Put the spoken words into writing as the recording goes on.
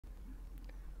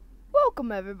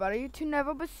Welcome everybody to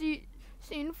never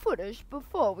seen footage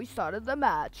before we started the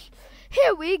match.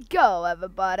 Here we go,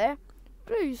 everybody.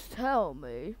 Please tell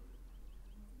me.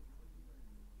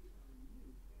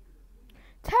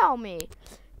 Tell me.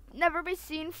 Never be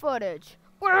seen footage.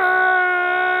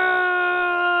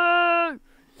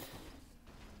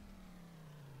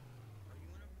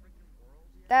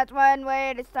 That's one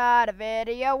way to start a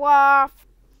video off.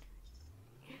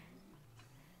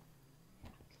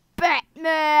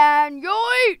 Batman,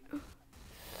 yoink!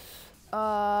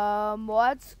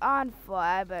 What's on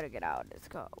fire? I better get out of this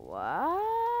car. What?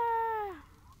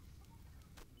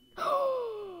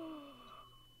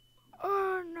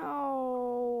 Oh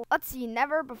no. Let's see,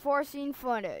 never before seen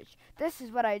footage. This is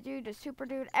what I do to Super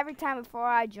Dude every time before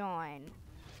I join.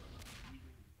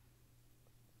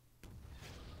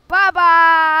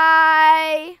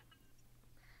 Bye-bye!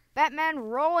 Batman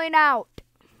rolling out.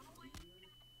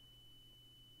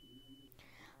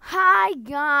 Hi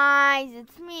guys,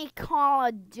 it's me, Call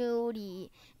of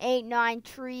Duty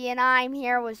 893, and I'm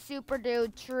here with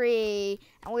superdude3,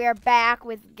 and we are back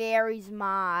with Garrys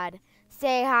mod.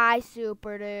 Say hi,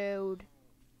 superdude.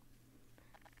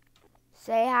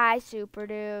 Say hi,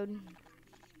 superdude.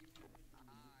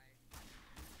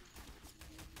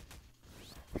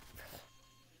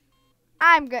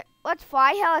 I'm good. Let's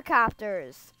fly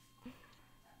helicopters.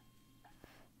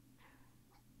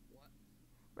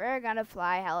 We're gonna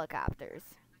fly helicopters.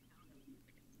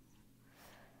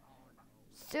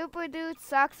 Super Dude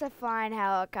sucks at flying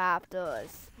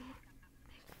helicopters.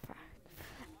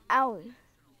 Ow.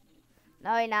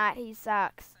 No, he's not. He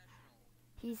sucks.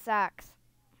 He sucks.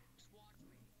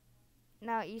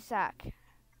 No, you suck.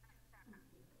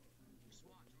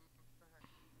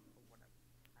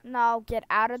 No, get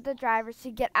out of the driver's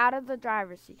seat. Get out of the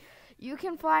driver's seat. You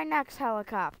can fly next,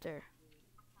 helicopter.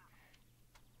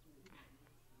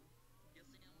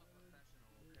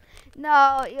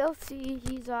 No, you'll see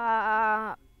he's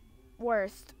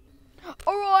worst.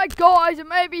 Alright guys, it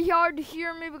may be hard to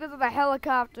hear me because of the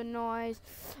helicopter noise.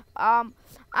 I'm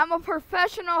a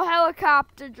professional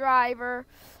helicopter driver.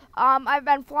 I've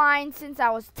been flying since I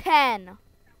was 10.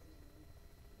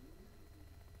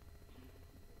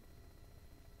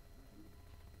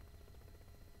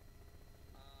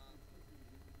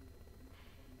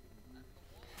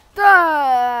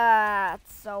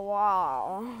 That's a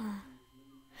wall.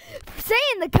 Say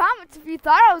in the comments if you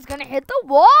thought I was gonna hit the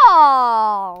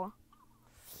wall.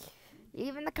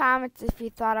 Leave in the comments if you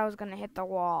thought I was gonna hit the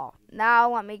wall.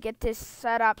 Now let me get this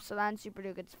set up so then Super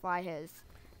Dude gets to fly his.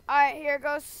 Alright, here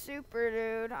goes Super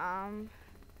Dude.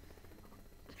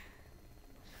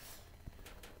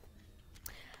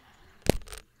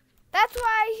 That's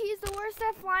why he's the worst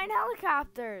at flying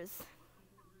helicopters.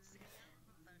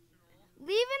 Leave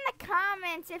in the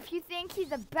comments if you think he's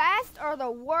the best or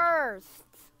the worst.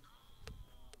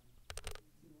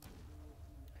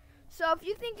 So if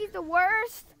you think he's the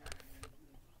worst,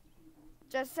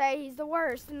 just say he's the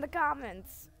worst in the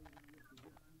comments.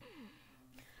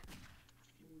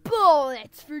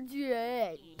 Bullets for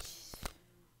days.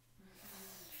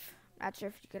 Not sure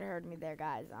if you could have heard me there,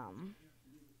 guys.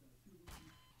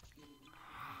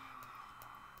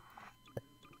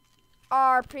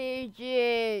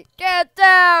 RPG, get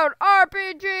down!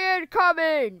 RPG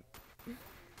incoming!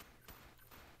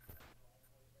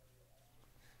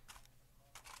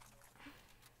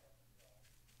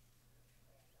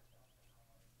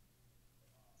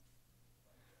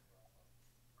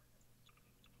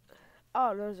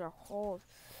 Oh, those are holes.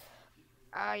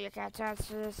 Oh, you can't touch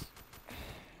this.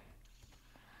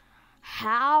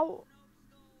 How?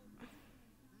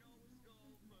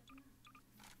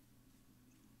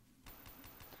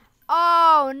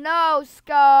 Oh, no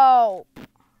scope.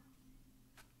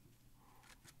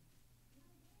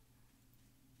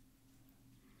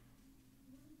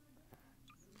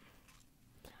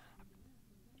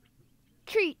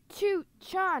 Treat, shoot,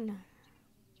 Sean.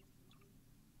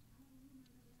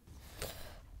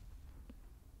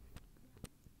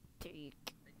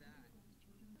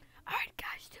 Alright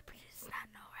guys, Super does not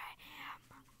know where I am.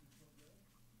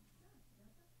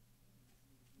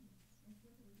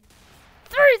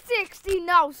 360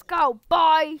 no scope,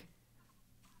 boy.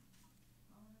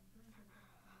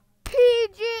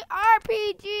 PG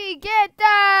RPG, get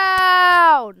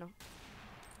down.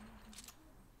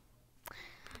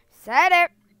 Said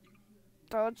it.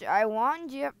 Told you, I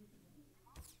warned you.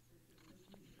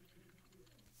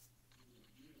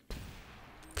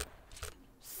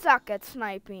 Suck at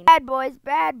sniping. Bad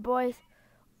boys.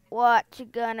 What you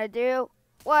gonna do?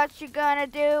 What you gonna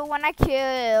do when I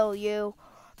kill you?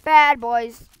 Bad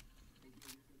boys.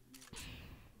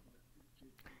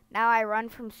 Now I run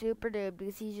from Super Dude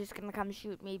because he's just gonna come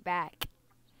shoot me back.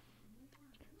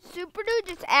 Super Dude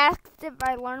just asked if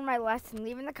I learned my lesson.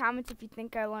 Leave in the comments if you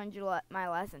think I learned my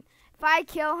lesson. If I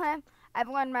kill him, I've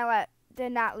learned my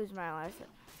did not lose my lesson.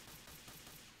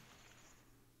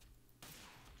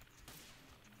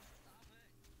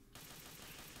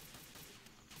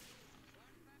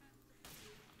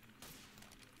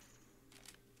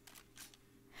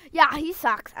 Yeah, he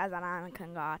sucks as an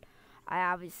Anakin god. I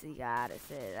obviously gotta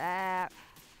say that.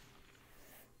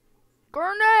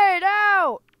 Grenade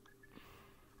out!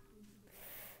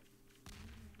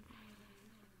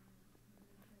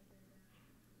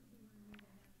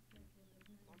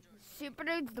 Super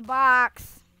Dude's the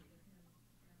box.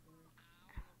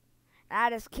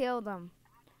 I just killed him.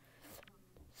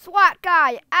 SWAT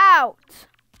guy out!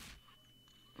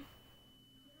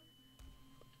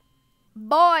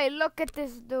 Boy, look at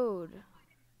this dude.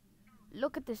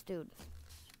 Look at this dude.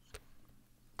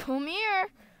 Come here.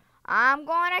 I'm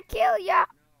gonna kill ya.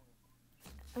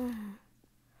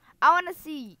 I wanna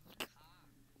see.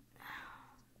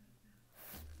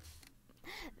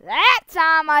 That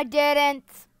time I didn't.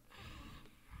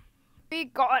 We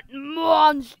got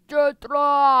monster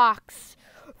trucks.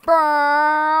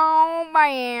 Bow,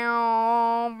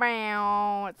 bow,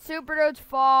 bow. It's Super Dude's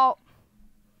fault.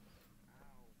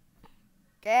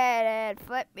 Get it.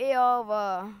 Flip me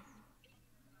over.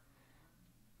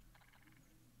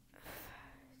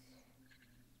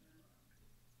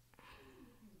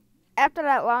 After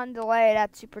that long delay,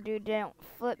 that Super Dude didn't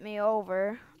flip me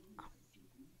over.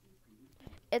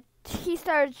 He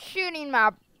started shooting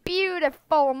my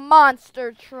beautiful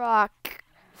monster truck.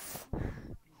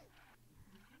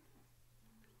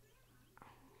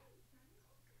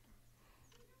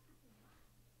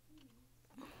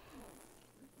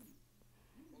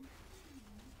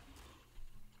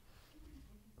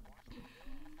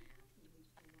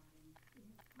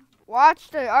 Watch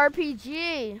the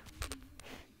RPG.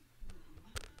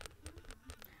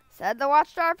 Said to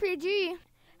watch the RPG.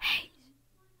 Hey.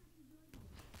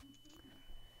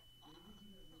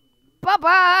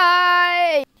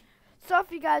 Bye-bye. So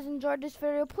if you guys enjoyed this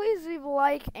video, please leave a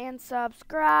like and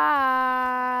subscribe.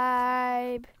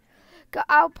 Go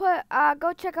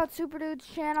check out Super Dude's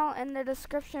channel in the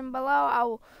description below.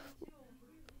 I'll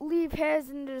leave his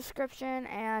in the description,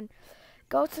 and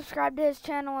go subscribe to his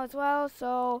channel as well.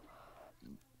 So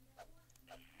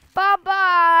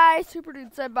bye-bye. Super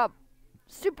Dude say bye.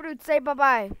 Super Dude say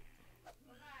bye-bye.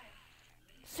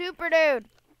 Super Dude.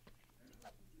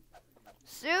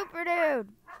 Super Dude.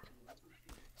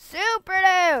 Super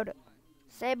Dude.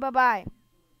 Say bye-bye.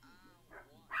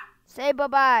 Say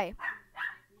bye-bye.